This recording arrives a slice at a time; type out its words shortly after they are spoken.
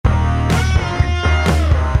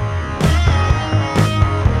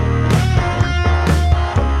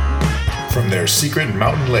their secret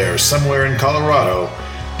mountain lair somewhere in Colorado,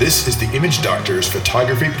 this is the Image Doctors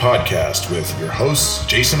Photography Podcast with your hosts,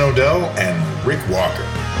 Jason Odell and Rick Walker.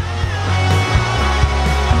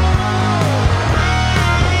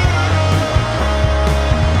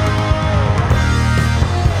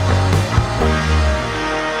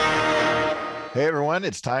 Hey everyone,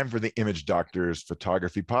 it's time for the Image Doctors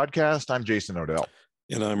Photography Podcast. I'm Jason Odell.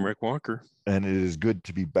 And I'm Rick Walker. And it is good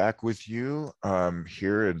to be back with you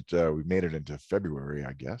here. And we made it into February,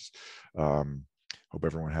 I guess. Hope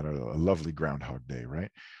everyone had a lovely Groundhog Day,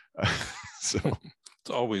 right? So it's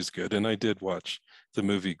always good. And I did watch the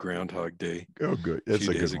movie Groundhog Day. Oh, good. It's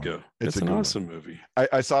a few days ago. It's an awesome movie.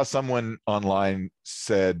 I saw someone online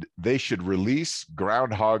said they should release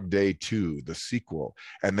Groundhog Day 2, the sequel,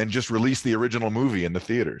 and then just release the original movie in the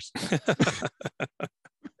theaters.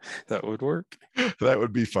 That would work. That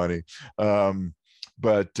would be funny.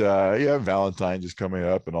 But Valentine's is coming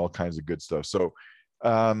up and all kinds of good stuff. So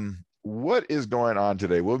what is going on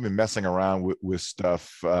today? We'll be messing around with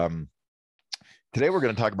stuff. Today we're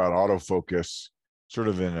going to talk about autofocus sort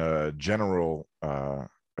of in a general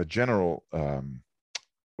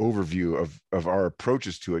overview of our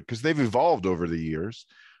approaches to it, because they've evolved over the years.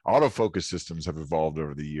 Autofocus systems have evolved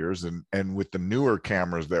over the years, and with the newer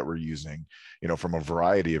cameras that we're using, from a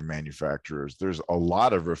variety of manufacturers, there's a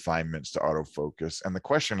lot of refinements to autofocus. And the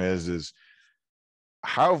question is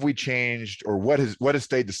how have we changed, or what has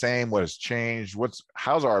stayed the same? What has changed?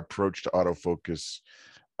 How's our approach to autofocus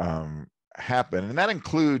happen? And that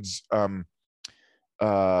includes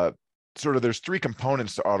there's three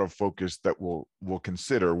components to autofocus that we'll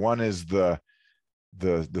consider. One is the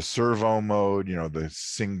servo mode, the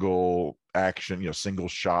single action, single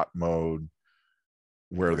shot mode,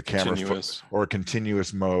 where the camera or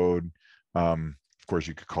continuous mode. Of course,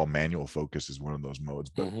 you could call manual focus as one of those modes,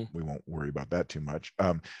 but we won't worry about that too much.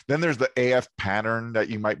 Then there's the AF pattern that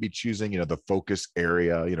you might be choosing, the focus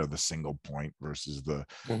area, the single point versus the,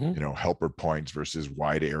 helper points versus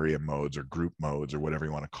wide area modes or group modes or whatever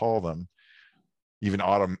you want to call them. Even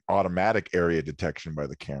automatic area detection by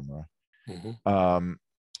the camera. And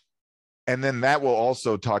then that will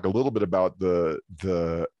also talk a little bit about the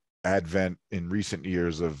advent in recent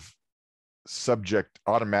years of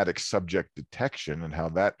automatic subject detection and how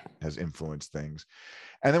that has influenced things.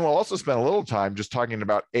 And then we'll also spend a little time just talking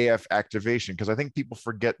about AF activation, because I think people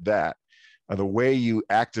forget that the way you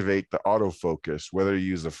activate the autofocus, whether you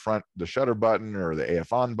use the shutter button or the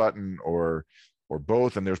AF on button or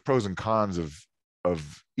both, and there's pros and cons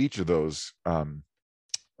of each of those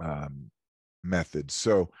methods.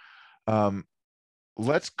 So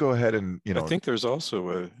let's go ahead and I think there's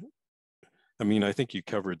also I think you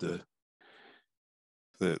covered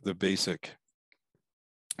the basic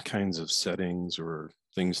kinds of settings or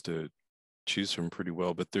things to choose from pretty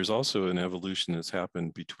well, but there's also an evolution that's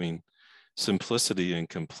happened between simplicity and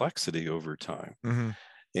complexity over time.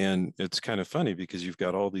 And it's kind of funny because you've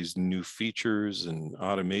got all these new features and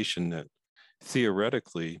automation that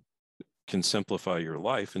theoretically can simplify your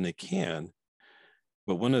life, and they can.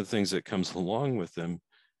 But one of the things that comes along with them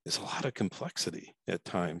is a lot of complexity at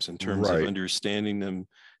times in terms of understanding them,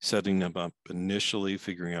 setting them up initially,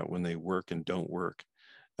 figuring out when they work and don't work.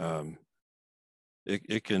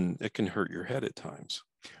 It can hurt your head at times.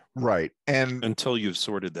 Right. And until you've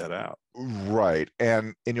sorted that out. Right.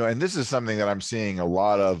 And and this is something that I'm seeing a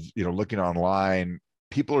lot of, looking online,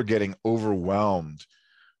 people are getting overwhelmed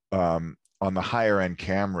on the higher end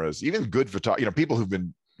cameras, even good people who've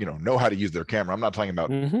been know how to use their camera. I'm not talking about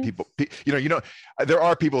people, there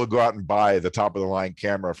are people who go out and buy the top of the line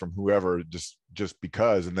camera from whoever just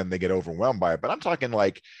because, and then they get overwhelmed by it. But I'm talking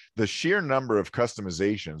like the sheer number of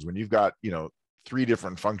customizations when you've got, 3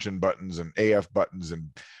 different function buttons and AF buttons and,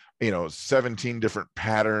 17 different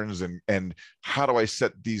patterns and how do I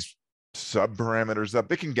set these sub parameters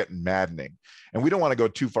up? It can get maddening. And we don't want to go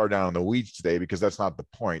too far down in the weeds today, because that's not the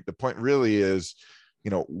point. The point really is,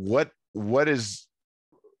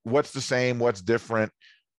 what's the same, what's different,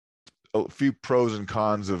 a few pros and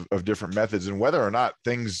cons of different methods, and whether or not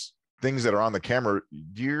things that are on the camera,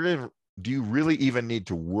 do you really even need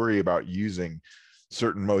to worry about using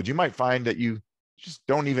certain modes? You might find that you just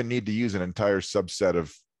don't even need to use an entire subset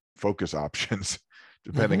of focus options,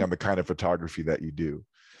 depending on the kind of photography that you do.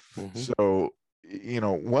 So,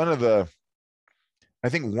 I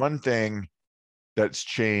think one thing that's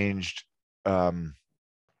changed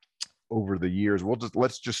over the years,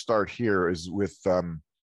 let's just start here, is with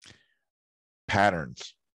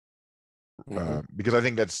patterns, because I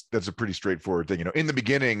think that's a pretty straightforward thing. In the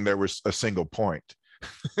beginning there was a single point,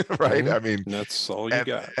 right? Mhm. I mean, And that's all you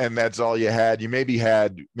got. and that's all you had. You maybe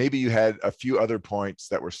you had a few other points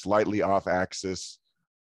that were slightly off axis,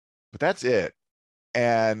 but that's it.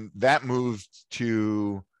 And that moved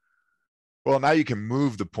to, well, now you can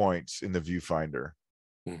move the points in the viewfinder,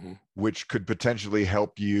 Mhm. which could potentially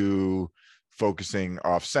help you focusing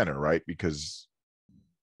off center, right? Because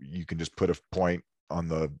you can just put a point on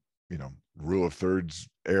the, you know, rule of thirds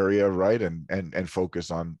area, right, and focus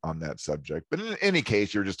on that subject. But in any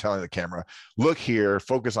case, you're just telling the camera, look here,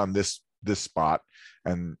 focus on this spot,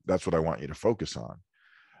 and that's what I want you to focus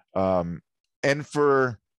on. And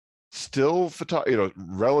for still photo, you know,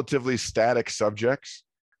 relatively static subjects,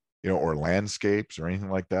 you know, or landscapes or anything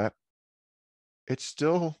like that, it's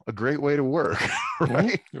still a great way to work,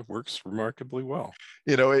 right? It works remarkably well.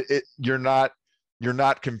 You know, you're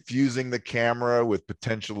not confusing the camera with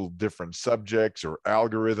potential different subjects or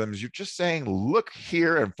algorithms. You're just saying, look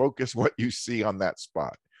here and focus what you see on that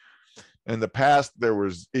spot. In the past, there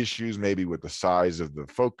was issues maybe with the size of the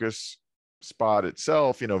focus spot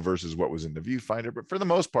itself, you know, versus what was in the viewfinder. But for the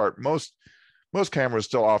most part, most cameras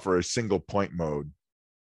still offer a single point mode.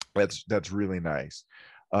 That's really nice.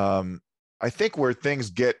 I think where things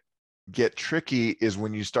get tricky is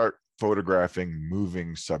when you start photographing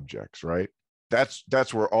moving subjects, right?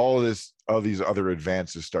 That's where all these other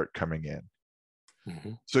advances start coming in.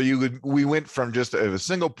 Mhm. So we went from just a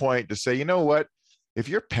single point to say, you know what, if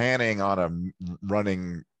you're panning on a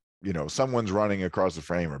running, you know, someone's running across the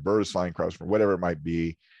frame or birds flying across the frame, whatever it might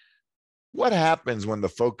be, what happens when the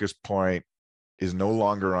focus point is no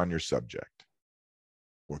longer on your subject?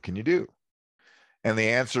 What can you do? And the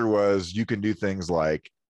answer was, you can do things like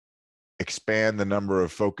expand the number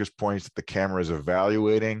of focus points that the camera is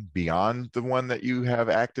evaluating beyond the one that you have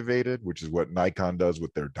activated, which is what Nikon does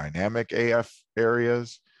with their dynamic AF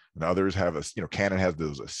areas. And others have Canon has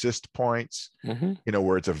those assist points, Mhm. you know,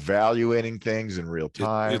 where it's evaluating things in real It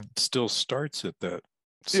time. still starts at that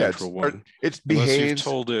Yeah, central one, it unless you've behaves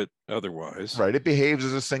told it otherwise. right. It behaves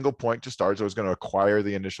as a single point to start, so it's going to acquire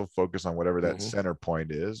the initial focus on whatever that Mhm. center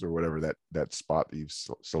point is, or whatever that spot that you've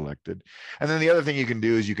selected. And then the other thing you can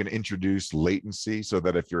do is you can introduce latency, so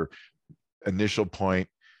that if your initial point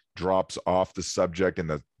drops off the subject and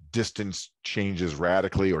the distance changes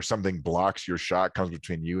radically, or something blocks your shot, comes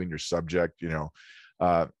between you and your subject, you know,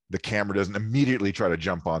 the camera doesn't immediately try to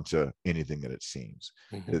jump onto anything that it sees,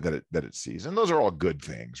 Mhm. that it sees. And those are all good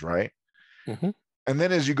things, right? Mhm. And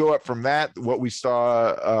then as you go up from that, what we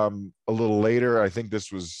saw a little later, I think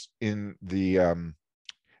this was in the, and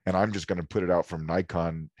I'm just going to put it out from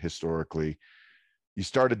Nikon historically, you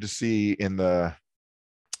started to see in the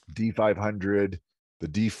D500, the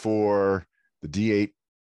D4, the D8,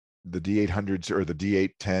 the D800s, or the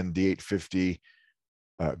D810, D850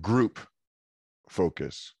 group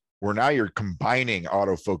focus, where now you're combining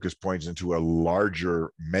autofocus points into a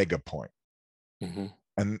larger mega point. Mhm.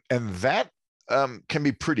 And that can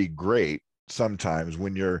be pretty great sometimes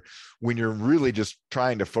when you're really just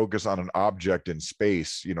trying to focus on an object in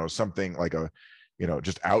space, you know, something like a, you know,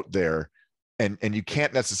 just out there, and you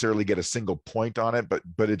can't necessarily get a single point on it,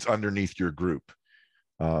 but it's underneath your group.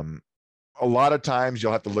 um, a lot of times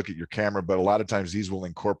you'll have to look at your camera, but a lot of times these will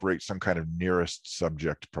incorporate some kind of nearest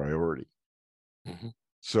subject priority, Mhm.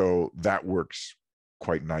 so that works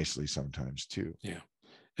quite nicely sometimes too. Yeah.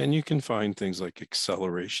 And you can find things like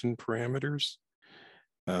acceleration parameters,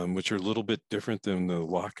 which are a little bit different than the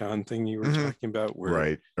lock-on thing you were Mhm. talking about, where,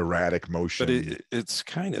 Right, erratic but motion. it's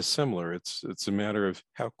kind of similar. It's a matter of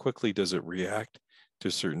how quickly does it react to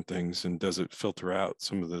certain things, and does it filter out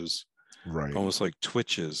some of those Right. almost like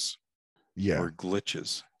twitches Yeah. or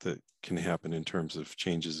glitches that can happen in terms of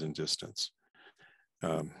changes in distance.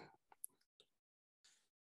 Um,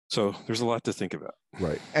 so there's a lot to think about.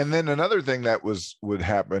 Right. And then another thing that would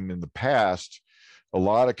happen in the past, a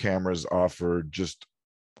lot of cameras offer just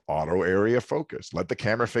auto area focus. Let the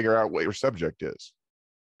camera figure out what your subject is.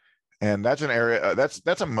 And that's an area,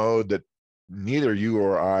 that's a mode that neither you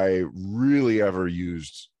or I really ever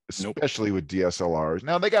used, Nope. especially with DSLRs.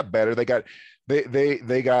 Now they got better. They got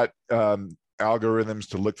algorithms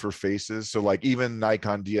to look for faces. So like even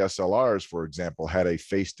Nikon DSLRs, for example, had a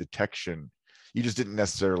face detection. You just didn't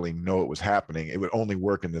necessarily know it was happening. It would only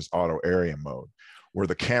work in this auto area mode, where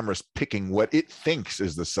the camera's picking what it thinks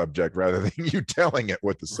is the subject rather than you telling it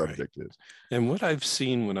what the subject is. And what I've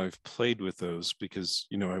seen when I've played with those, because,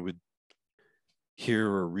 you know, I would hear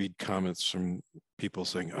or read comments from people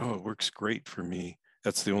saying, oh, it works great for me,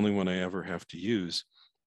 that's the only one I ever have to use,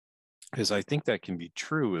 is I think that can be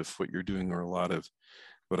true if what you're doing are a lot of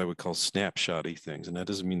what I would call snapshotty things. And that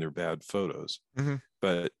doesn't mean they're bad photos, Mm-hmm.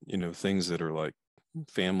 but, you know, things that are like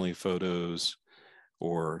family photos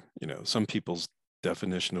Or, some people's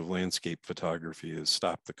definition of landscape photography is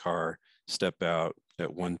stop the car, step out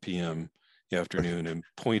at 1 p.m. afternoon and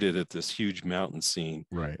point it at this huge mountain scene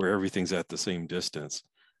Right. where everything's at the same distance.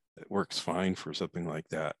 It works fine for something like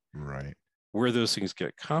that. Right. Where those things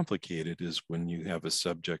get complicated is when you have a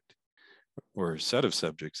subject or a set of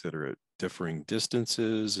subjects that are at differing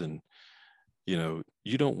distances, and you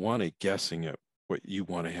don't want it guessing at what you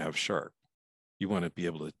want to have sharp. You want to be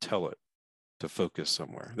able to tell it to focus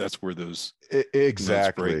somewhere. That's where those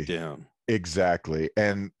exactly notes break down. Exactly.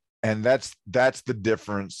 And that's the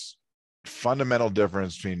difference, fundamental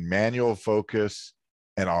difference between manual focus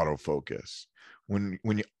and autofocus.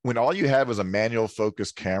 When all you have is a manual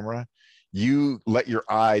focus camera, you let your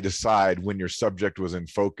eye decide when your subject was in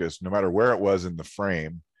focus, no matter where it was in the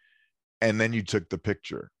frame, and then you took the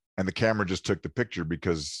picture, and the camera just took the picture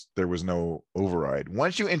because there was no override.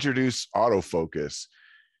 Once you introduce autofocus,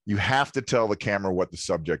 you have to tell the camera what the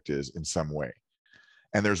subject is in some way.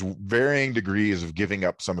 And there's varying degrees of giving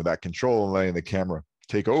up some of that control and letting the camera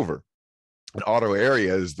take over. An auto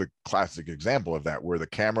area is the classic example of that, where the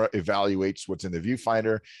camera evaluates what's in the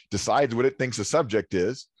viewfinder, decides what it thinks the subject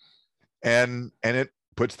is, and it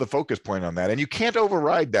puts the focus point on that. And you can't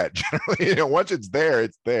override that generally. Once it's there,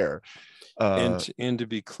 it's there. And to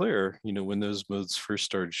be clear, when those modes first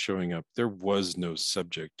started showing up, there was no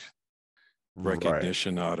subject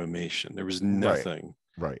recognition automation. There was nothing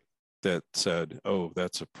right that said, oh,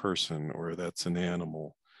 that's a person, or that's an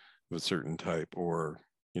animal of a certain type, or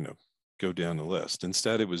go down the list.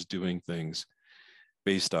 Instead, it was doing things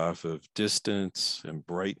based off of distance and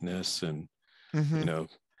brightness, and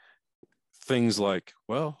things like,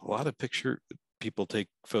 well, a lot of people take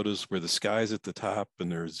photos where the sky's at the top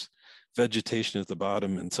and there's vegetation at the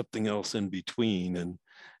bottom and something else in between, and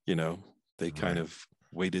they kind of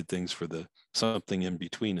weighted things for the something in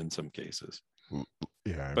between in some cases.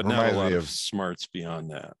 Yeah, but not a lot of smarts beyond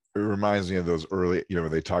that. It reminds me of those early,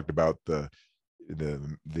 they talked about the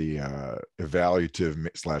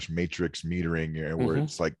evaluative / matrix metering, where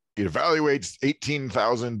it's like it evaluates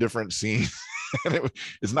 18,000 different scenes. And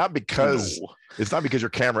it's not because your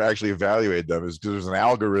camera actually evaluated them. It's because there's an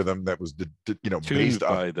algorithm that was tuned based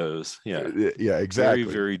by those. Yeah, exactly.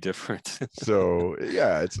 Very, very different. So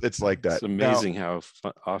yeah, it's like that. It's amazing how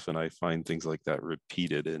often I find things like that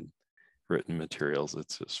repeated in written materials.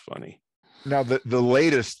 It's just funny. Now, the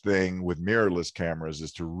latest thing with mirrorless cameras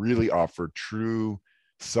is to really offer true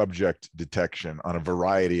subject detection on a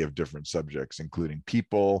variety of different subjects, including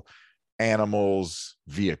people, animals,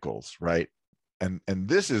 vehicles, right? And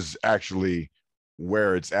this is actually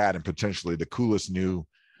where it's at, and potentially the coolest new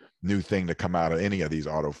thing to come out of any of these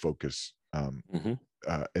autofocus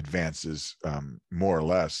advances, more or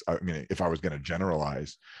less. I mean, if I was going to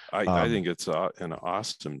generalize, I think it's an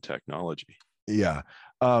awesome technology. Yeah.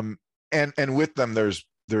 And with them, there's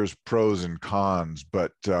pros and cons,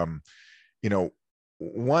 but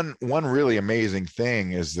one really amazing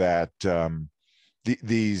thing is that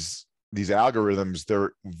these algorithms,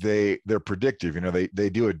 they're predictive. They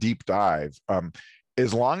do a deep dive.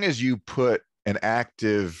 As long as you put an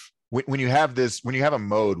active, when you have a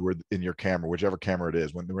mode where in your camera, whichever camera it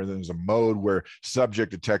is, when there's a mode where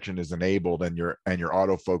subject detection is enabled, and your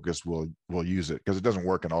autofocus will use it, because it doesn't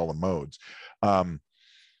work in all the modes.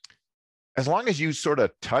 As long as you sort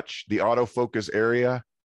of touch the autofocus area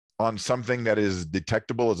on something that is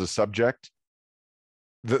detectable as a subject,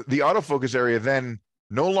 the autofocus area then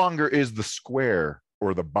no longer is the square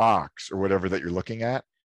or the box or whatever that you're looking at.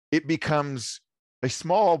 It becomes a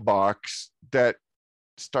small box that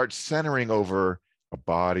starts centering over a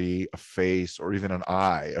body, a face, or even an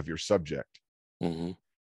eye of your subject. Mm-hmm.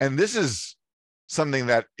 And this is something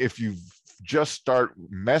that if you just start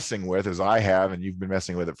messing with, as I have, and you've been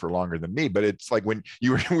messing with it for longer than me, but it's like when we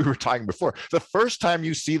were talking before, the first time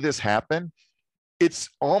you see this happen, it's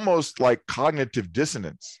almost like cognitive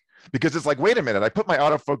dissonance, because it's like, wait a minute, I put my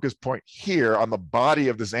autofocus point here on the body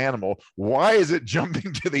of this animal. Why is it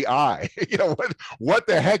jumping to the eye? What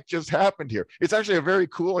the heck just happened here? It's actually a very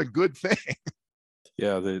cool and good thing.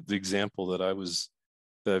 Yeah, the example that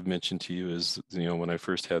I've mentioned to you is, when I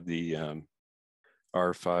first had the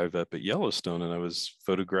R5 up at Yellowstone, and I was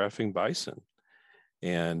photographing bison,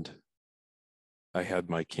 and I had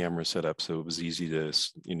my camera set up so it was easy to,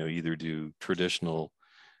 either do traditional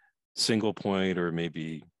single point, or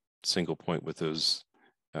maybe single point with those,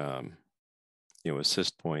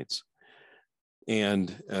 assist points,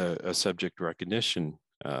 and a subject recognition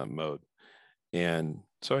mode. And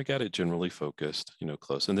so I got it generally focused,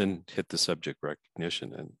 close, and then hit the subject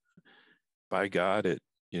recognition, and by God, it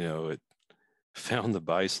found the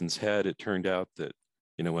bison's head. It turned out that,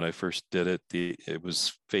 when I first did it, it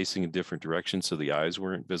was facing a different direction, so the eyes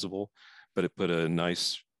weren't visible, but it put a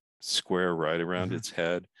nice square right around its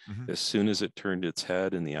head. As soon as it turned its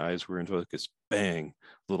head and the eyes were in focus, bang,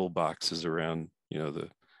 little boxes around,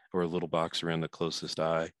 or a little box around the closest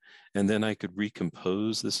eye. And then I could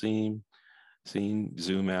recompose the scene,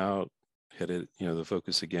 zoom out, hit it, the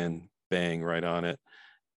focus again, bang, right on it.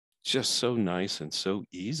 Just so nice and so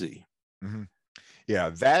easy. Yeah,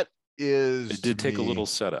 that is. It did take a little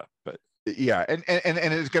setup, but yeah, and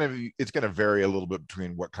it's gonna vary a little bit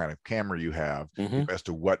between what kind of camera you have as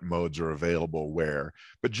to what modes are available where.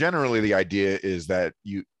 But generally, the idea is that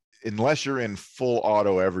unless you're in full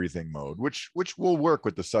auto everything mode, which will work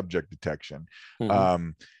with the subject detection,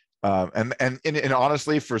 and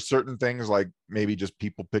honestly, for certain things like maybe just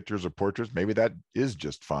people pictures or portraits, maybe that is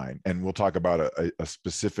just fine. And we'll talk about a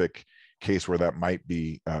specific case where that might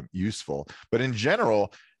be useful. But in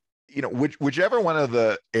general, whichever one of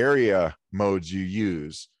the area modes you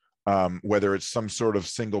use, whether it's some sort of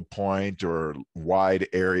single point or wide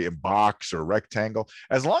area box or rectangle,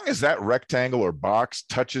 as long as that rectangle or box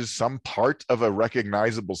touches some part of a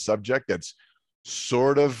recognizable subject that's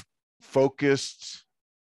sort of focused,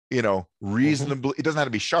 reasonably, it doesn't have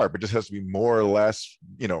to be sharp, it just has to be more or less,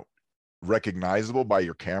 recognizable by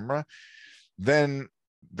your camera, then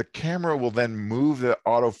the camera will then move the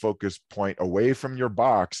autofocus point away from your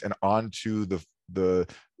box and onto the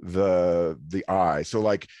eye. So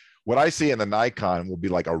like what I see in the Nikon will be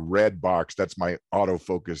like a red box. That's my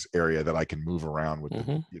autofocus area that I can move around with,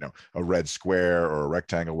 a red square or a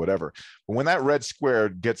rectangle, whatever. But when that red square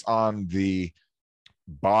gets on the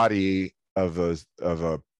body of a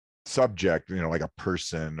subject, like a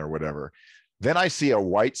person or whatever, then I see a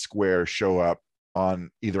white square show up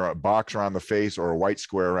on either a box around the face or a white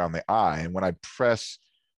square around the eye. And when I press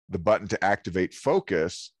the button to activate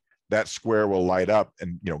focus, that square will light up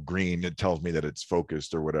and, green, it tells me that it's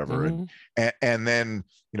focused or whatever. And then,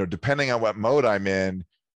 depending on what mode I'm in,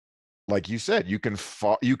 like you said, you can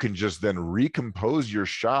just then recompose your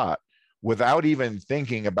shot without even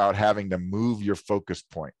thinking about having to move your focus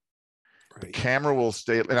point. Right. The camera will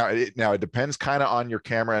stay. Now it depends kind of on your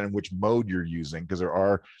camera and which mode you're using, because there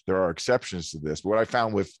are exceptions to this. But what I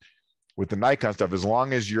found with the Nikon stuff, as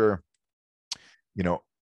long as you're,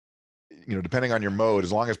 depending on your mode,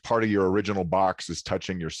 as long as part of your original box is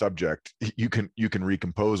touching your subject, you can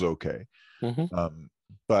recompose okay.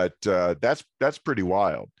 But that's pretty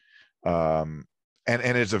wild, and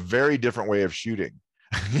it's a very different way of shooting,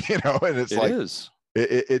 and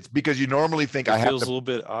it's because you normally think it feels a little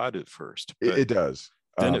bit odd at first. It does.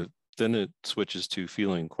 Then it switches to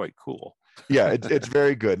feeling quite cool. Yeah, it's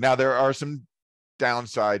very good. Now there are some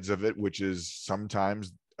downsides of it, which is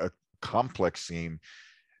sometimes a complex scene,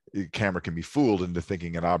 the camera can be fooled into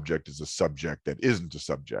thinking an object is a subject that isn't a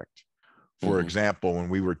subject. For example, when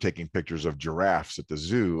we were taking pictures of giraffes at the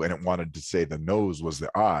zoo and it wanted to say the nose was the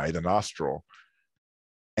eye, the nostril.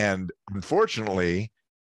 And unfortunately,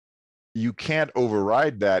 you can't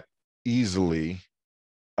override that easily.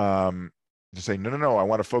 To say, no, I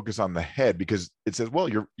want to focus on the head, because it says, well,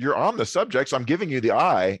 you're on the subject, so I'm giving you the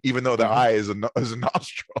eye, even though the eye is a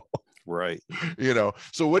nostril. Right.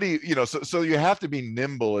 So what do you, so you have to be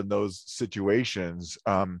nimble in those situations.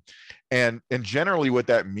 And generally what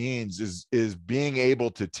that means is being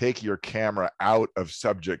able to take your camera out of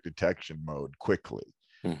subject detection mode quickly.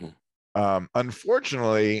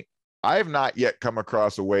 Unfortunately, I've not yet come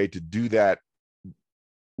across a way to do that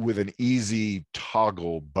with an easy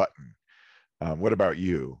toggle button. What about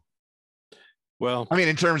you? Well, I mean,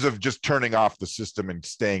 in terms of just turning off the system and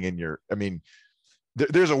staying in your,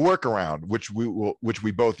 there's a workaround which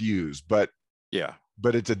we both use, but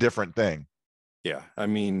it's a different thing. Yeah.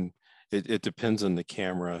 It depends on the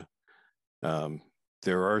camera.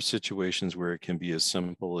 There are situations where it can be as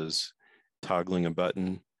simple as toggling a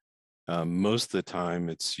button. Most of the time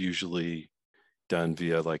it's usually done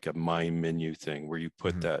via like a My Menu thing, where you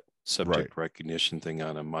put that subject recognition thing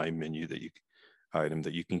on a My Menu item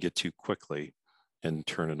that you can get to quickly and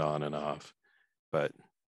turn it on and off. But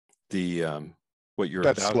the what you're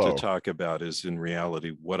about to talk about is in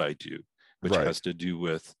reality what I do, which has to do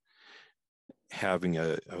with having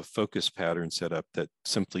a focus pattern set up that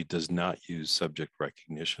simply does not use subject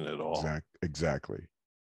recognition at all. Exactly.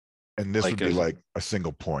 And this would be like a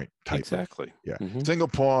single point type. Exactly. Single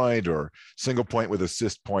point or single point with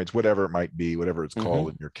assist points, whatever it might be, whatever it's called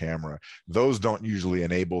in your camera. Those don't usually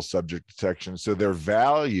enable subject detection. So their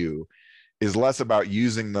value is less about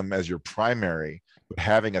using them as your primary, but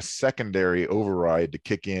having a secondary override to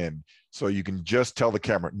kick in, so you can just tell the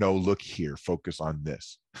camera, no, look here, focus on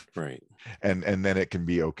this. Right. And then it can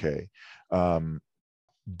be okay.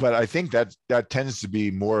 but I think that tends to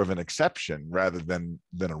be more of an exception rather than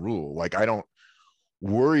a rule. Like I don't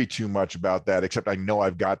worry too much about that, except I know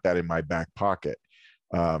I've got that in my back pocket.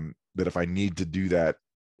 That if I need to do that,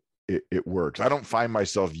 it works. I don't find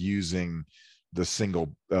myself using the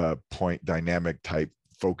single point dynamic type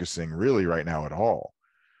focusing really right now at all,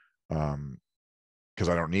 because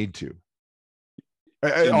I don't need to.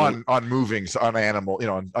 On moving, on animal,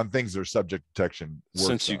 on things that are subject detection.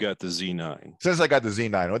 Since you got the Z9. Since I got the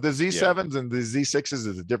Z9, with the Z7s and the Z6s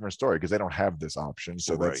is a different story because they don't have this option.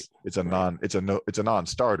 So it's a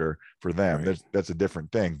non-starter for them. Right. That's a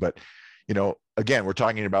different thing. But again, we're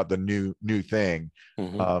talking about the new thing.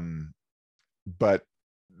 But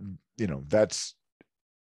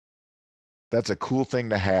that's a cool thing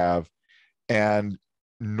to have. And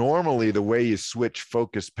normally the way you switch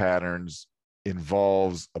focus patterns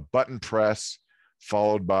involves a button press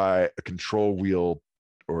followed by a control wheel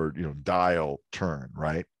or dial turn,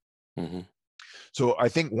 right? So I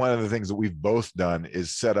think one of the things that we've both done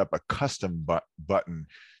is set up a custom button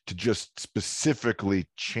to just specifically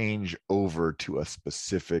change over to a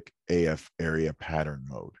specific AF area pattern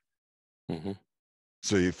mode.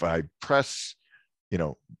 So if I press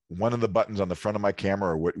one of the buttons on the front of my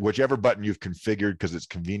camera, or whichever button you've configured because it's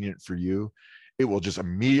convenient for you, it will just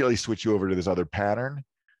immediately switch you over to this other pattern,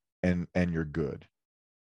 and you're good.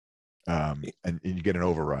 And you get an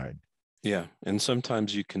override. Yeah, and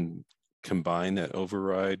sometimes you can combine that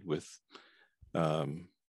override with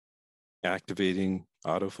activating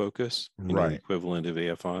autofocus, the equivalent of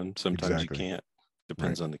AF on. Sometimes you can't.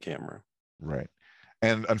 Depends on the camera. Right.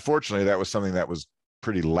 And unfortunately, that was something that was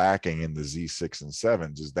pretty lacking in the Z6 and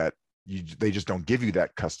 7s, is that they just don't give you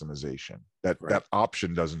that customization. That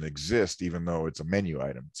option doesn't exist, even though it's a menu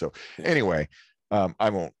item. So anyway, I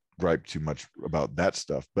won't gripe too much about that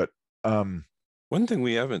stuff. But one thing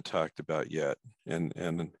we haven't talked about yet,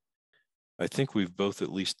 and I think we've both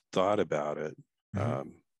at least thought about it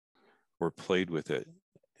or played with it,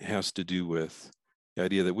 has to do with the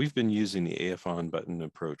idea that we've been using the AF on button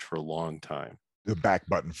approach for a long time. The back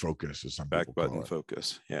button focus is back button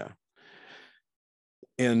focus. Yeah.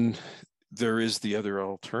 And there is the other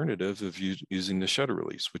alternative of using the shutter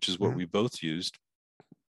release, which is what we both used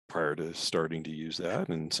prior to starting to use that.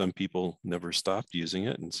 And some people never stopped using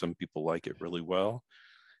it, and some people like it really well.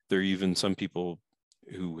 There are even some people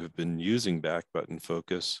who have been using back button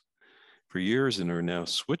focus for years and are now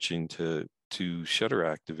switching to shutter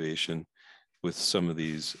activation with some of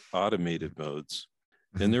these automated modes.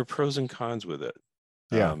 And there are pros and cons with it.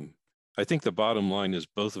 Yeah. I think the bottom line is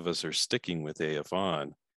both of us are sticking with AF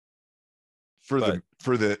on for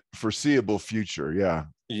the foreseeable future. Yeah.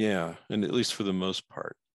 Yeah, and at least for the most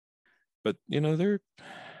part. But there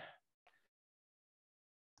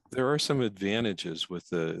are some advantages with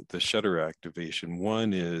the shutter activation.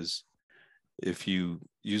 One is if you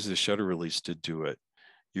use the shutter release to do it,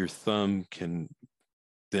 your thumb can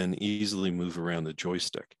then easily move around the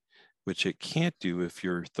joystick, which it can't do if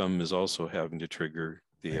your thumb is also having to trigger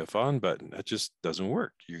the AF on button. That just doesn't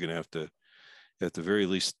work. You're going to have to, at the very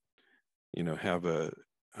least, have a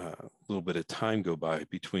little bit of time go by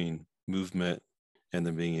between movement and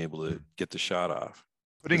then being able to get the shot off.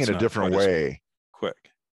 Putting it a different way,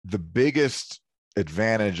 quick. The biggest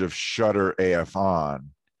advantage of shutter AF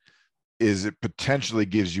on is it potentially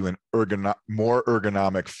gives you an more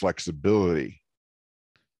ergonomic flexibility,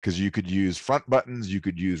 because you could use front buttons, you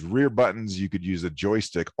could use rear buttons, you could use a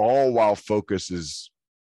joystick, all while focus is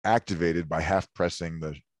activated by half pressing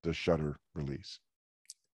the shutter release.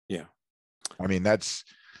 Yeah. I mean, that's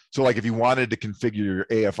so like if you wanted to configure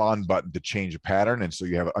your AF on button to change a pattern, and so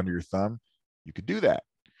you have it under your thumb, you could do that.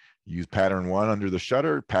 Use pattern 1 under the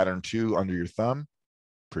shutter, pattern 2 under your thumb.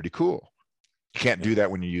 Pretty cool. You can't do that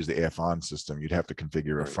when you use the AF on system. You'd have to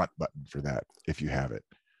configure a front button for that if you have it.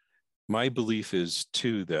 My belief is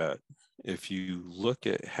too that if you look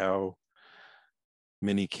at how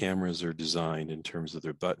many cameras are designed in terms of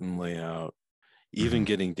their button layout, even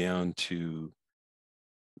getting down to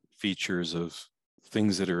features of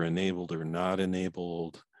things that are enabled or not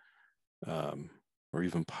enabled, or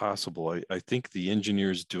even possible, I think the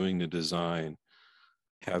engineers doing the design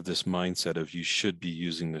have this mindset of you should be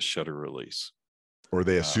using the shutter release. Or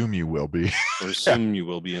they assume you will be. Or assume you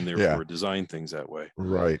will be, and therefore design things that way.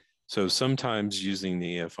 Right. So sometimes using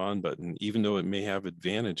the AF on button, even though it may have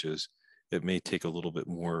advantages, it may take a little bit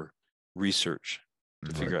more research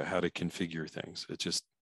to figure out how to configure things. It's just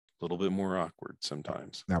a little bit more awkward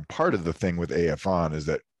sometimes. Now, part of the thing with AF on is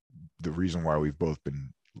that the reason why we've both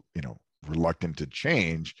been, reluctant to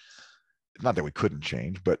change, not that we couldn't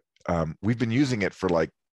change, but we've been using it for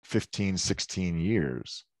like 15, 16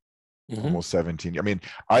 years. almost 17. I mean,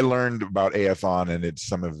 I learned about AF-ON and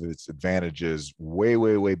some of its advantages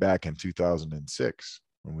way back in 2006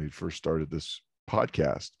 when we first started this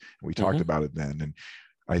podcast. And we talked about it then, and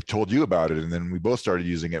I told you about it, and then we both started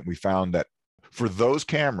using it. And we found that for those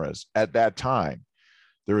cameras at that time,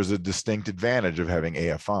 there is a distinct advantage of having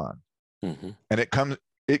AF-ON, and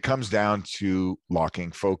it comes down to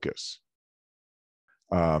locking focus.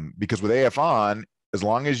 Because with AF-ON, as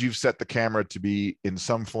long as you've set the camera to be in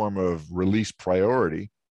some form of release priority,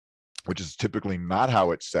 which is typically not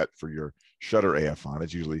how it's set for your shutter AF-ON,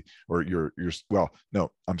 it's usually, or well,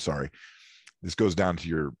 no, I'm sorry. This goes down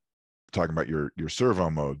to talking about your servo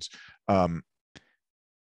modes.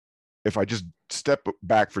 If I just step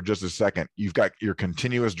back for just a second, you've got your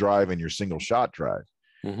continuous drive and your single shot drive.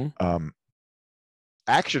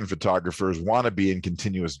 Action photographers want to be in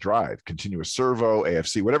continuous drive, continuous servo,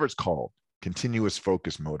 AFC, whatever it's called, continuous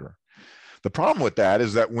focus motor. The problem with that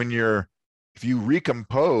is that if you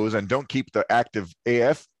recompose and don't keep the active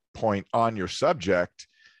AF point on your subject,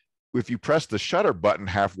 if you press the shutter button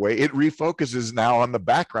halfway, it refocuses now on the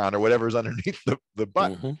background or whatever's underneath the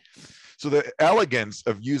button. So the elegance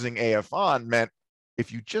of using AF-ON meant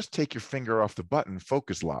if you just take your finger off the button,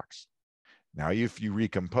 focus locks. Now, if you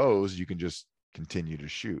recompose, you can just continue to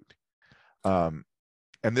shoot. And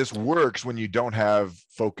this works when you don't have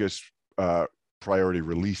focus priority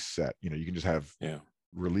release set. You can just have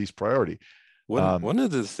release priority. One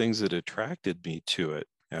of the things that attracted me to it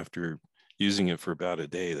after using it for about a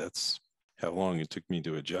day, that's how long it took me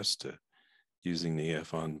to adjust to using the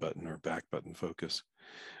AF-ON button or back button focus,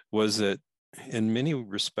 was that in many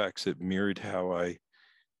respects, it mirrored how I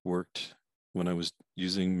worked when I was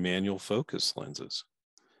using manual focus lenses,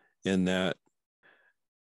 in that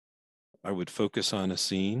I would focus on a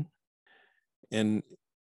scene, and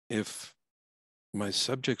if my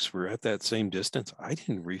subjects were at that same distance, I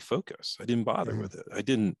didn't refocus. I didn't bother with it. I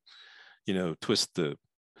didn't, twist the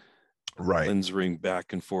lens ring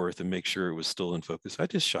back and forth and make sure it was still in focus. I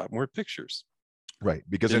just shot more pictures. Right,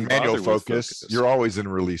 because in manual focus, you're always in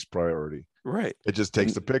release priority. Right. It just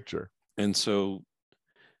takes the picture. And so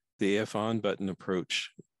the AF-ON button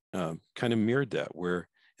approach kind of mirrored that, where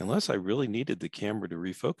unless I really needed the camera to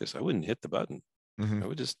refocus, I wouldn't hit the button. I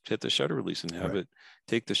would just hit the shutter release and have it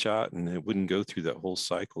take the shot, and it wouldn't go through that whole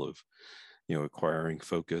cycle of, acquiring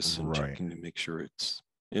focus and checking to make sure it's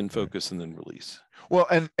in focus and then release. Well,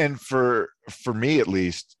 and for me at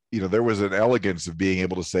least, there was an elegance of being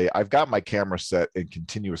able to say, I've got my camera set in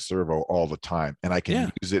continuous servo all the time, and I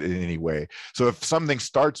can use it in any way. So if something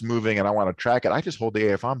starts moving and I want to track it, I just hold the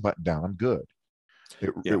AF-ON button down. I'm good.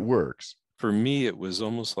 It works. For me, it was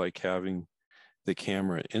almost like having the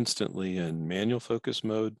camera instantly in manual focus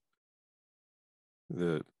mode,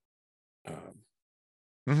 the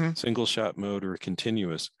single shot mode, or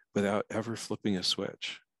continuous, without ever flipping a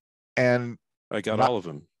switch. And I got all of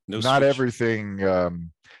them. Not everything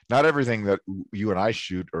that you and I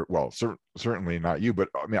shoot, or certainly not you, but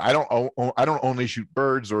I mean, I don't only shoot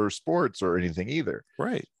birds or sports or anything either.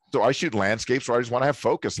 Right. So I shoot landscapes where I just want to have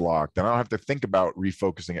focus locked, and I don't have to think about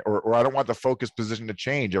refocusing it, or I don't want the focus position to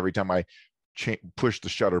change every time I push the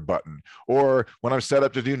shutter button. Or when I'm set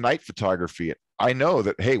up to do night photography, I know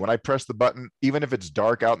that, hey, when I press the button, even if it's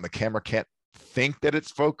dark out and the camera can't think that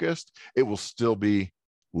it's focused, it will still be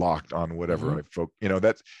locked on whatever I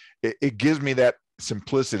focus. It gives me that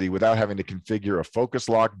simplicity without having to configure a focus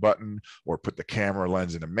lock button or put the camera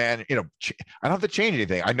lens in a I don't have to change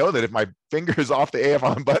anything. I know that if my finger is off the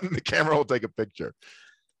AF-ON button, the camera will take a picture.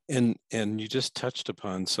 And you just touched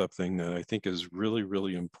upon something that I think is really,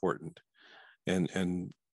 really important.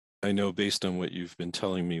 And I know, based on what you've been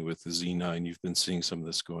telling me with the Z9, you've been seeing some of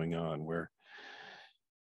this going on, where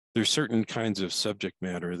there's certain kinds of subject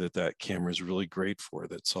matter that camera is really great for,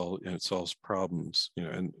 it solves problems,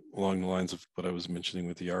 and along the lines of what I was mentioning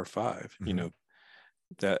with the R5,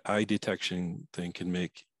 that eye detection thing can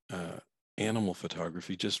make animal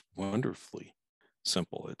photography just wonderfully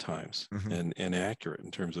simple at times, and accurate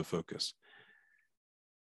in terms of focus.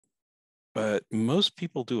 But most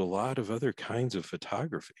people do a lot of other kinds of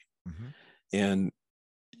photography, and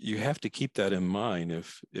you have to keep that in mind.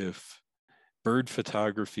 If bird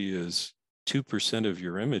photography is 2% of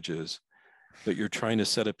your images, but you're trying to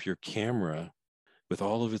set up your camera with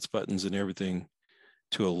all of its buttons and everything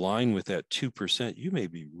to align with that 2%, you may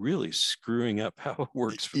be really screwing up how it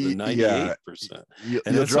works for the 98%.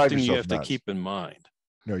 And that's something you have to keep in mind.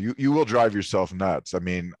 No, you will drive yourself nuts. I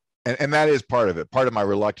mean, and that is part of it. Part of my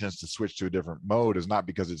reluctance to switch to a different mode is not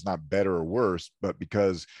because it's not better or worse, but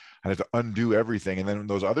because I have to undo everything. And then in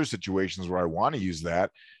those other situations where I want to use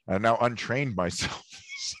that, I've now untrained myself.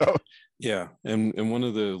 So Yeah, and one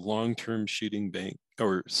of the long-term shooting bank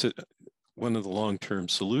or one of the long-term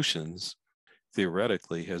solutions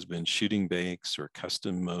theoretically has been shooting banks or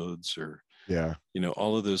custom modes or Yeah.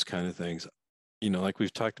 all of those kind of things. Like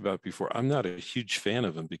we've talked about before, I'm not a huge fan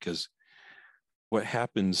of them because what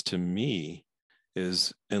happens to me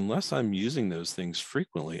is unless I'm using those things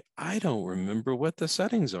frequently, I don't remember what the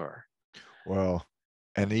settings are. Well,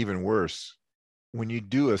 and even worse, when you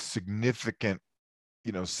do a significant,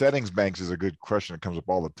 settings banks is a good question that comes up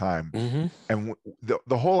all the time. Mm-hmm. And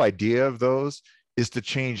the whole idea of those is to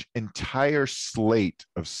change entire slate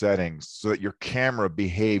of settings so that your camera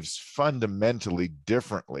behaves fundamentally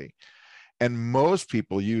differently. And most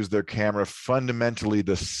people use their camera fundamentally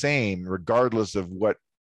the same, regardless of what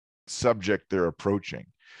subject they're approaching.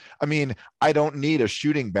 I mean, I don't need a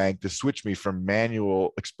shooting bank to switch me from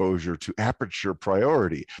manual exposure to aperture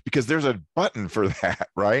priority because there's a button for that,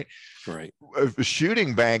 right? Right. A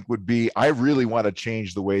shooting bank would be, I really want to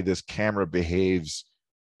change the way this camera behaves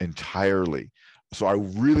entirely. So I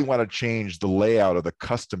really want to change the layout of the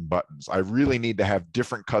custom buttons. I really need to have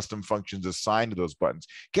different custom functions assigned to those buttons.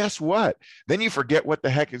 Guess what? Then you forget what the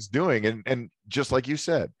heck it's doing. And just like you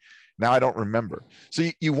said, now I don't remember. So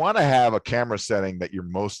you want to have a camera setting that you're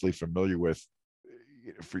mostly familiar with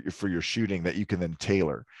for your shooting that you can then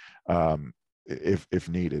tailor if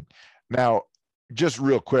needed. Now, just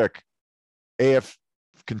real quick, AF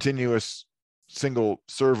continuous single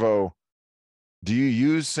servo. Do you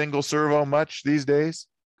use single servo much these days?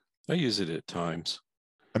 I use it at times.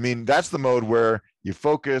 I mean, that's the mode where you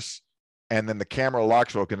focus and then the camera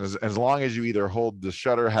locks focus. As long as you either hold the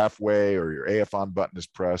shutter halfway or your AF on button is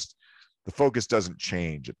pressed, the focus doesn't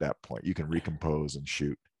change at that point. You can recompose and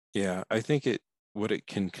shoot. Yeah, I think what it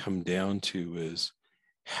can come down to is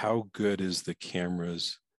how good is the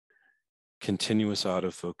camera's continuous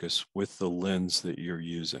autofocus with the lens that you're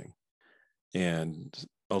using. And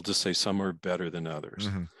I'll just say some are better than others.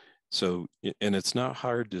 Mm-hmm. So, and it's not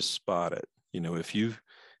hard to spot it. If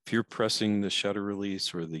you're pressing the shutter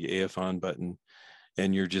release or the AF on button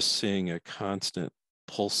and you're just seeing a constant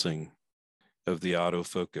pulsing of the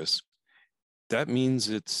autofocus, that means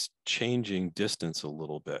it's changing distance a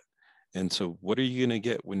little bit. And so what are you going to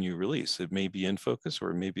get when you release? It may be in focus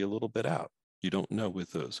or it may be a little bit out. You don't know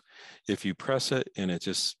with those. If you press it and it's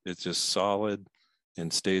just solid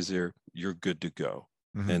and stays there, you're good to go.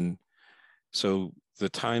 Mm-hmm. And so the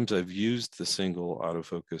times I've used the single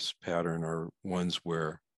autofocus pattern are ones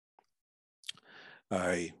where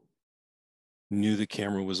I knew the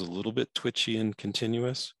camera was a little bit twitchy and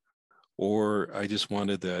continuous, or I just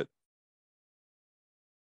wanted that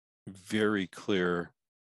very clear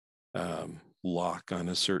lock on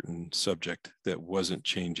a certain subject that wasn't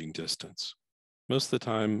changing distance. Most of the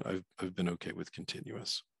time, I've been okay with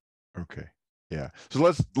continuous. Okay, yeah.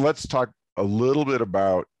 So let's talk a little bit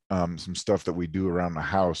about some stuff that we do around the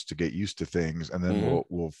house to get used to things, and then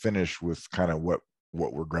we'll finish with kind of what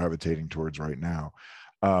we're gravitating towards right now.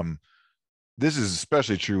 This is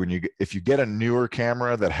especially true when if you get a newer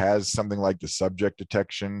camera that has something like the subject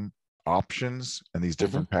detection options and these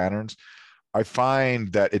different patterns. I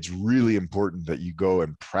find that it's really important that you go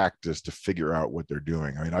and practice to figure out what they're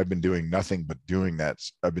doing. I mean, I've been doing nothing but doing that.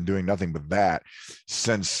 I've been doing nothing but that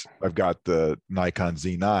since I've got the Nikon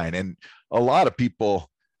Z9. And a lot of people,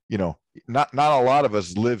 not a lot of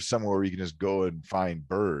us live somewhere where you can just go and find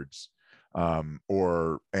birds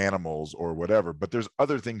or animals or whatever. But there's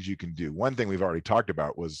other things you can do. One thing we've already talked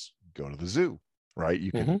about was go to the zoo, right?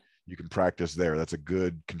 You can practice there. That's a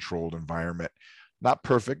good controlled environment. Not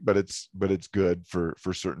perfect, but it's good for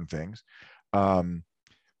certain things.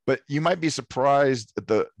 But you might be surprised at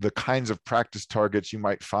the kinds of practice targets you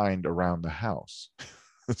might find around the house.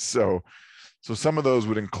 so some of those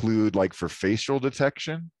would include, like, for facial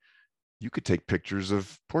detection, you could take pictures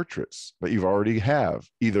of portraits that you already have,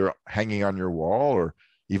 either hanging on your wall or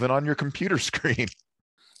even on your computer screen.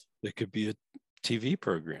 It could be a TV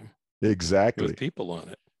program. Exactly. With people on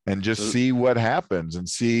it. And just see what happens and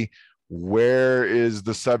see, where is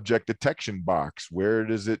the subject detection box? Where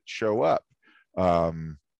does it show up?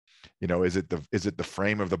 Is it the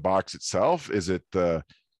frame of the box itself? Does it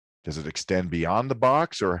extend beyond the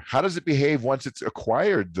box, or how does it behave once it's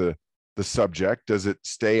acquired the subject? Does it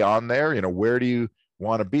stay on there? Where do you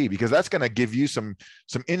want to be? Because that's going to give you some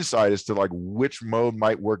insight as to, like, which mode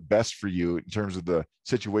might work best for you in terms of the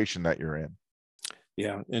situation that you're in.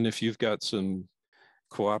 Yeah, and if you've got some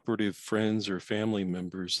cooperative friends or family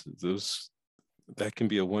members, that can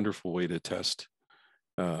be a wonderful way to test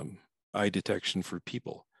eye detection for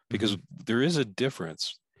people, because there is a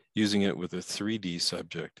difference using it with a 3D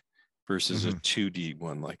subject versus a 2D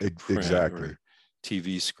one, like a print or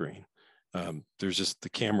TV screen. There's just, the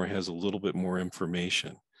camera has a little bit more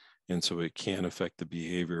information, and so it can affect the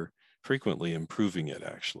behavior, frequently improving it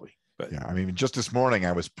actually. But yeah, I mean, just this morning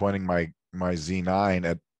I was pointing my Z9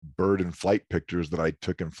 at bird and flight pictures that I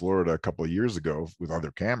took in Florida a couple of years ago with other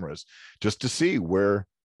cameras, just to see where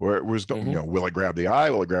it was going. You know, will it grab the eye?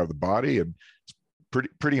 Will it grab the body? And it's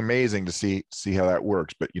pretty amazing to see how that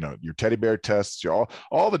works. But you know, your teddy bear tests,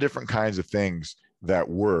 all the different kinds of things that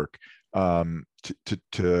work. And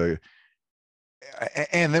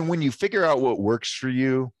then when you figure out what works for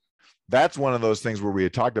you, that's one of those things where we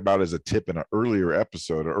had talked about as a tip in an earlier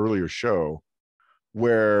episode, an earlier show,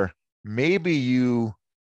 where maybe you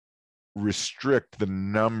restrict the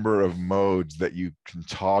number of modes that you can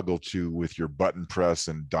toggle to with your button press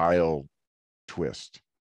and dial twist,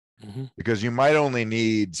 because you might only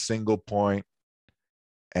need single point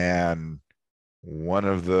and one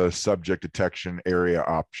of the subject detection area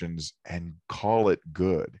options and call it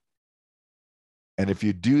good. And if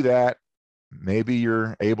you do that, maybe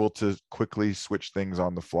you're able to quickly switch things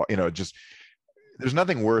on the fly. You know, just, there's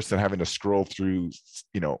nothing worse than having to scroll through,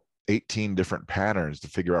 18 different patterns to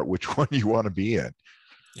figure out which one you want to be in.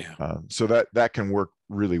 Yeah. So that can work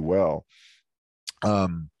really well.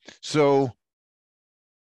 So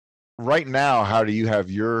right now, how do you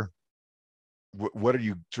have what are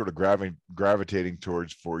you sort of gravitating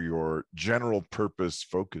towards for your general purpose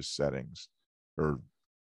focus settings? Or,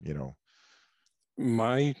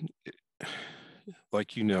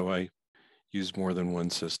 like, I use more than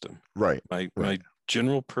one system. Right. My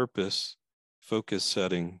general purpose focus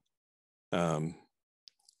setting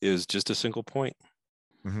is just a single point,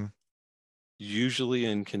 usually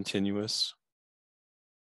in continuous.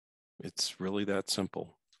 It's really that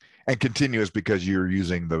simple. And continuous because you're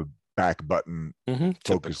using the back button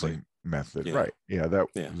focusing method. Yeah. Right. Yeah,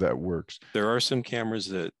 that works. There are some cameras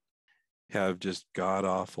that have just god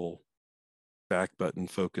awful back button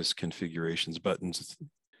focus configurations, buttons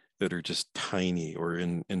that are just tiny or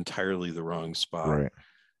in entirely the wrong spot. Right.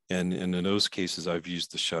 And in those cases, I've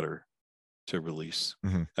used the shutter to release.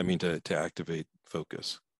 I mean, to activate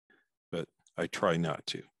focus, but I try not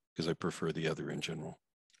to because I prefer the other in general.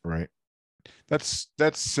 Right. That's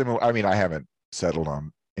similar. I mean, I haven't settled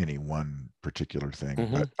on any one particular thing,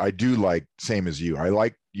 but I do like, same as you, I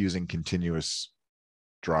like using continuous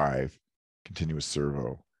drive, continuous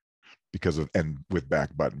servo and with back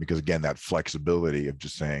button, because again, that flexibility of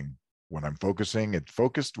just saying, when I'm focusing, it's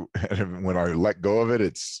focused, and when I let go of it,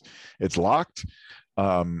 it's locked.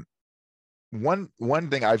 One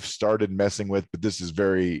thing I've started messing with, but this is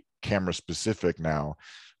very camera specific now,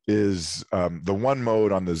 is the one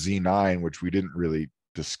mode on the Z9, which we didn't really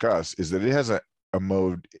discuss, is that it has a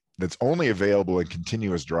mode that's only available in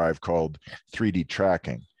continuous drive called 3D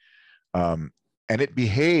tracking. And it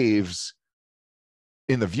behaves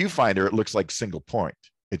in the viewfinder, it looks like single point.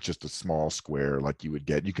 It's just a small square like you would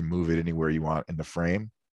get. You can move it anywhere you want in the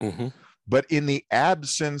frame. But in the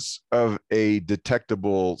absence of a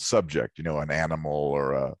detectable subject, an animal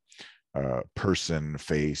or a person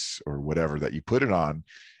face or whatever that you put it on,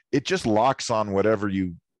 it just locks on whatever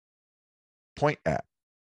you point at.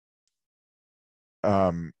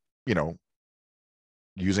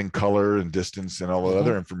 Using color and distance and all the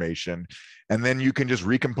other information, and then you can just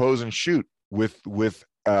recompose and shoot with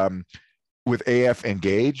AF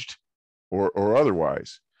engaged or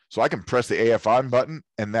otherwise. So I can press the AF on button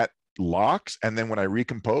and that locks, and then when I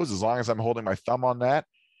recompose, as long as I'm holding my thumb on that,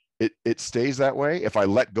 it stays that way. If I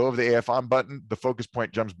let go of the AF on button, the focus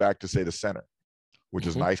point jumps back to, say, the center, which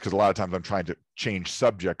is nice, because a lot of times I'm trying to change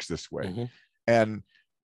subjects this way. And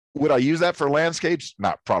would I use that for landscapes?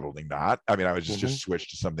 Probably not. I mean, I would just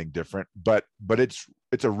switch to something different. But it's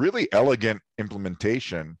a really elegant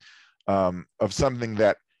implementation of something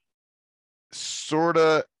that sort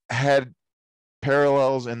of had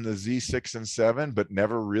parallels in the Z6 and 7, but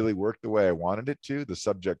never really worked the way I wanted it to, the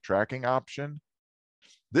subject tracking option.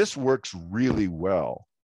 This works really well.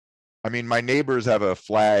 I mean, my neighbors have a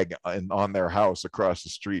flag on their house across the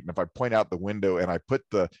street, and if I point out the window and I put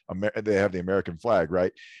they have the American flag,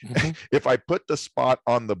 right? If I put the spot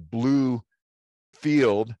on the blue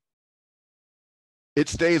field, it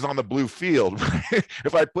stays on the blue field.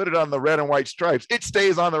 If I put it on the red and white stripes, it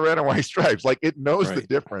stays on the red and white stripes. Like, it knows the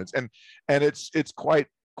difference, and it's quite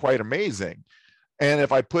amazing. And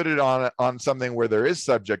if I put it on something where there is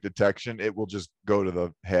subject detection, it will just go to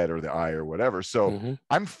the head or the eye or whatever. So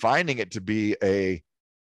I'm finding it to be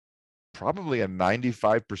probably a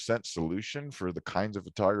 95% solution for the kinds of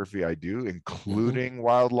photography I do, including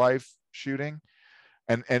wildlife shooting.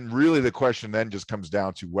 And really the question then just comes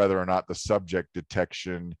down to whether or not the subject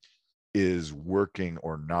detection is working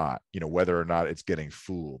or not, whether or not it's getting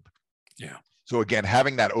fooled. Yeah. So again,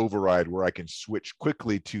 having that override where I can switch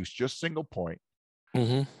quickly to just single point,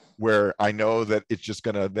 where I know that it's just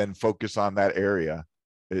going to then focus on that area,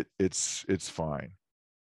 it's fine.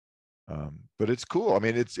 But it's cool. I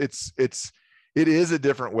mean, it is a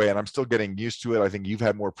different way, and I'm still getting used to it. I think you've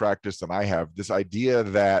had more practice than I have. This idea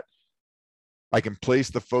that I can place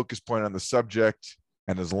the focus point on the subject,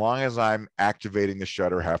 and as long as I'm activating the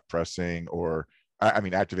shutter, half pressing, or I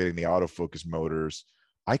mean activating the autofocus motors,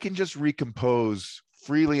 I can just recompose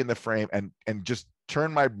freely in the frame and just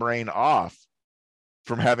turn my brain off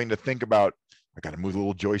from having to think about, I got to move the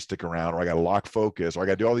little joystick around, or I got to lock focus, or I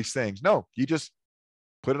got to do all these things. No, you just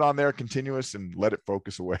put it on there continuous and let it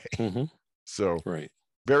focus away. So right.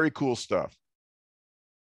 Very cool stuff.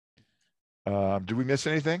 Did we miss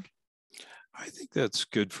anything? I think that's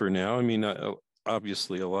good for now. I mean,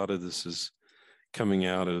 obviously a lot of this is coming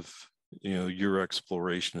out of, your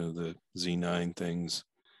exploration of the Z9 things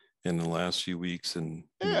in the last few weeks, and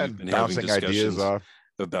we've been having discussions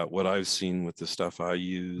about what I've seen with the stuff I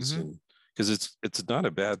use, and because it's not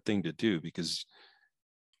a bad thing to do, because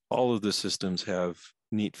all of the systems have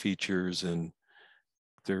neat features, and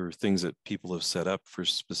there are things that people have set up for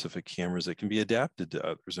specific cameras that can be adapted to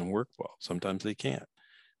others and work well. Sometimes they can't,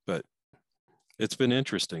 but it's been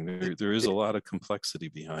interesting. There is a lot of complexity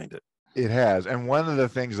behind it. It has. And one of the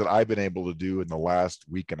things that I've been able to do in the last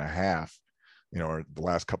week and a half, or the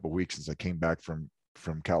last couple of weeks since I came back from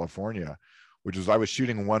California, which was I was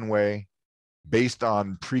shooting one way based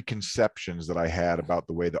on preconceptions that I had about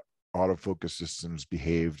the way the autofocus systems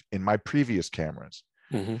behaved in my previous cameras.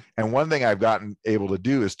 And one thing I've gotten able to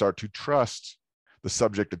do is start to trust the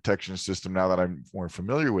subject detection system now that I'm more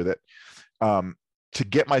familiar with it, to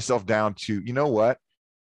get myself down to, you know what,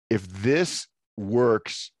 if this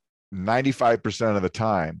works 95% of the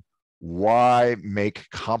time, why make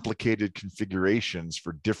complicated configurations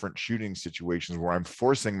for different shooting situations where I'm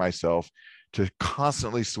forcing myself to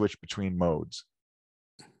constantly switch between modes?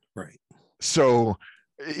 Right. So,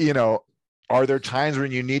 are there times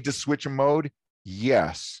when you need to switch a mode?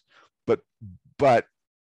 Yes, but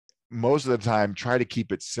most of the time, try to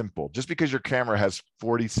keep it simple. Just because your camera has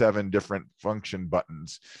 47 different function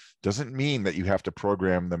buttons doesn't mean that you have to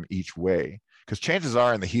program them each way, because chances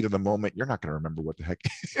are in the heat of the moment, you're not going to remember what the heck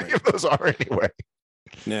any of those are anyway.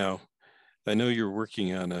 Now, I know you're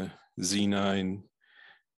working on a Z9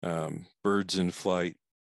 birds in flight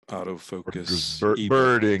autofocus.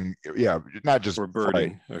 Birding, yeah, not just or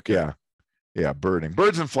birding. Flight. Okay. Yeah, birding.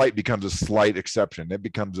 Birds in flight becomes a slight exception. It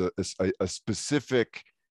becomes a specific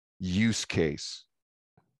use case.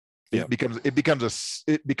 It becomes a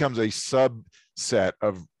subset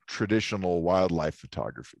of traditional wildlife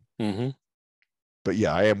photography. But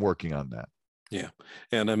yeah, I am working on that. Yeah,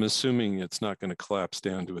 and I'm assuming it's not going to collapse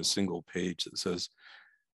down to a single page that says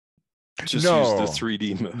just use the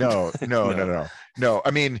 3D mode. No.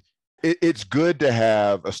 I mean, it's good to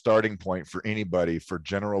have a starting point for anybody for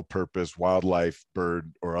general purpose wildlife,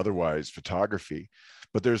 bird, or otherwise photography.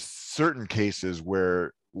 But there's certain cases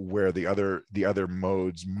where the other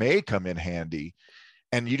modes may come in handy,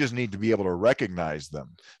 and you just need to be able to recognize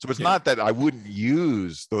them. So it's not that I wouldn't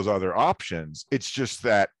use those other options. It's just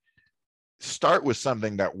that start with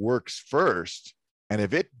something that works first. And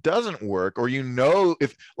if it doesn't work, or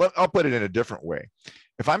I'll put it in a different way.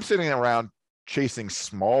 If I'm sitting around chasing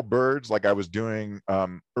small birds like I was doing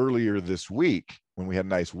earlier this week when we had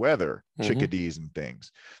nice weather, chickadees and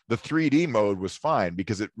things, the 3D mode was fine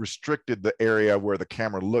because it restricted the area where the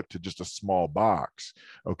camera looked to just a small box.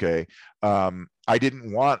 Okay. I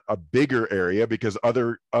didn't want a bigger area because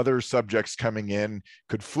other subjects coming in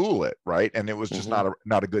could fool it, right? And it was just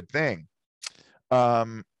not a good thing.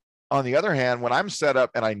 On the other hand, when I'm set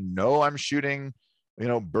up and I know I'm shooting,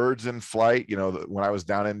 birds in flight, when I was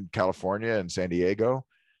down in California and San Diego,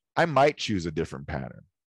 I might choose a different pattern.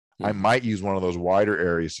 I might use one of those wider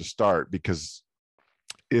areas to start, because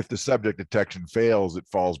if the subject detection fails, it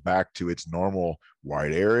falls back to its normal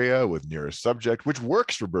wide area with nearest subject, which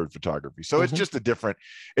works for bird photography. So it's just a different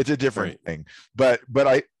thing. But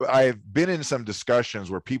I've been in some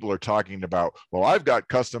discussions where people are talking about, well, I've got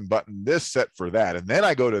custom button this set for that, and then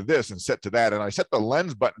I go to this and set to that, and I set the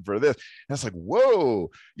lens button for this. And it's like,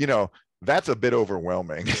 whoa, that's a bit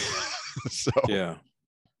overwhelming. So yeah.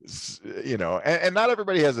 And not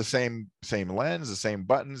everybody has the same lens, the same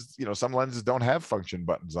buttons. Some lenses don't have function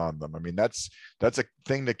buttons on them. I mean, that's a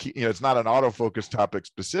thing to keep. It's not an autofocus topic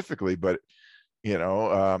specifically, but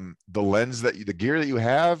the gear that you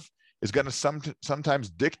have is going to sometimes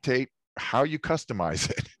dictate how you customize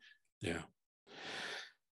it. Yeah.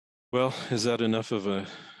 Well, is that enough of a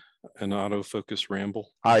an autofocus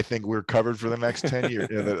ramble? I think we're covered for the next 10 years,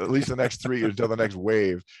 at least the next 3 years until the next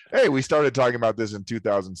wave. Hey, we started talking about this in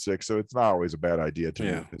 2006, so it's not always a bad idea to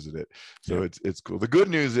revisit it. So it's cool. The good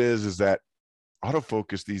news is that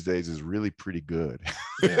autofocus these days is really pretty good.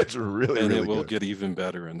 It's really, and really it will good. get even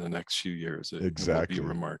better in the next few years. Exactly. It will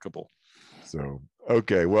be remarkable. So,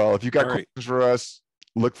 okay. Well, if you got questions for us,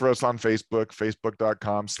 look for us on Facebook,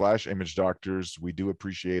 facebook.com/image doctors. We do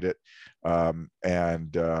appreciate it. Until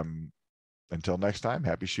next time,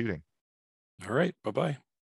 happy shooting. All right. Bye-bye.